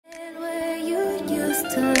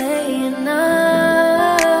just to let you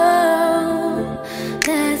know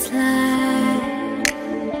that's life.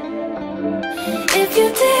 If you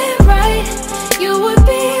did right, you would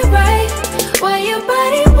be right where your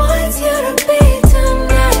body wants you to be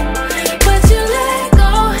tonight. But you let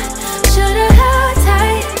go, should've held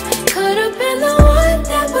tight. Could've been the one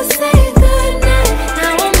that would say goodnight.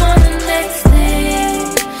 Now I'm on the next thing,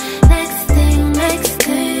 next thing, next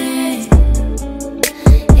thing.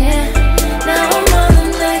 Yeah, now I'm on the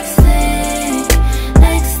next thing,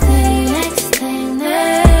 next thing, next thing,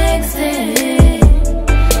 next thing.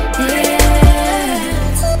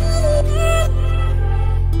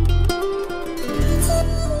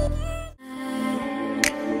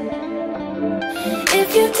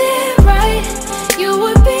 If you did right, you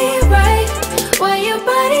would be right where your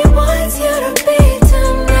body wants you to be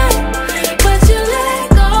tonight. But you let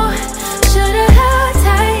go, should've held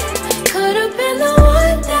tight. Could've been the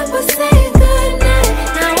one that would say goodnight.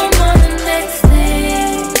 Now I'm on the next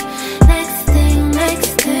thing, next thing,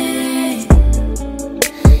 next thing.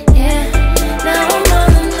 Yeah, now I'm on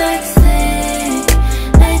the next thing,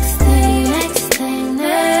 next thing, next thing,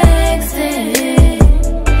 next thing.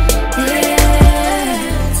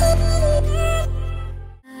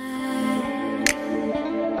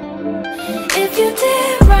 If you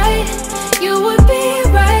did right, you would be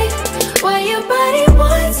right where your body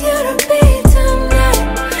wants you to be tonight.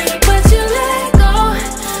 But you let go,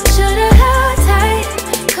 should've held tight.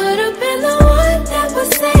 Could've been the one that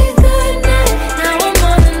would say goodnight. Now I'm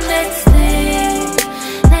on the next thing,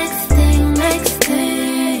 next thing, next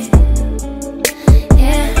thing.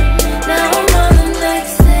 Yeah, now I'm on the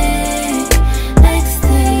next thing, next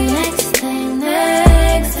thing, next thing,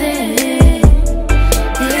 next thing.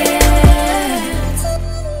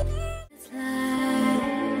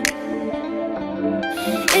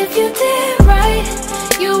 If you did right,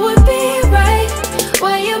 you would be right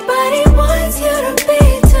where your body wants you to be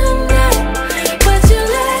tonight. But you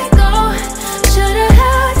let go, should've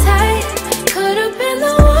held tight. Could've been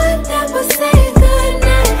the one that would say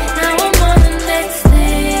goodnight. Now I'm on the next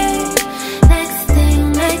thing, next thing,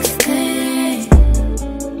 next thing.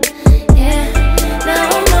 Yeah, now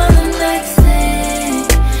I'm on the next thing,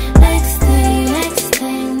 next thing, next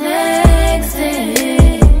thing, next thing.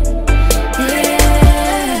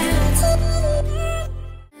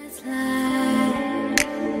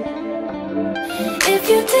 If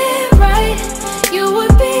you did right, you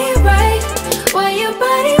would be right where your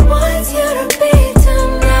body wants you to be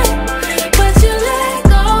tonight. But you let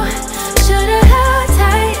go, should've held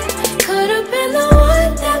tight. Could've been the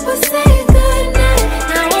one that would say goodnight.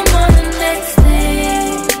 Now I'm on the next thing,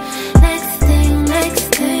 next thing, next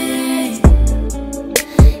thing.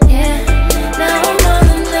 Yeah, now I'm on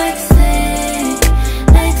the next thing,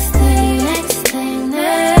 next thing, next thing,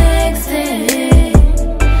 next thing.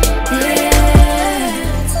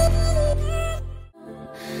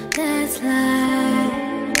 That's life.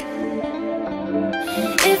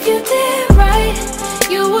 If you did right,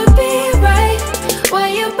 you would be right where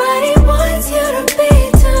your body wants you to be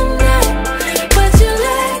tonight. But you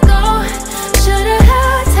let go, should've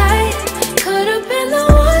held tight. Could've been the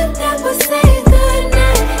one that would say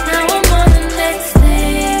goodnight. Now I'm on the next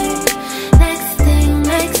thing, next thing,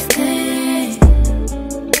 next thing.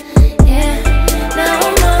 Yeah, now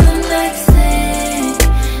I'm on the next thing,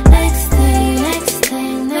 next thing, next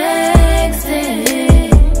thing, next thing.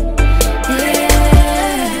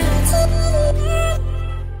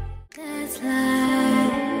 That's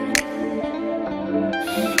life.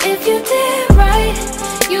 If you did right,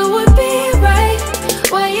 you would be right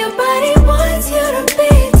where your body wants you to be.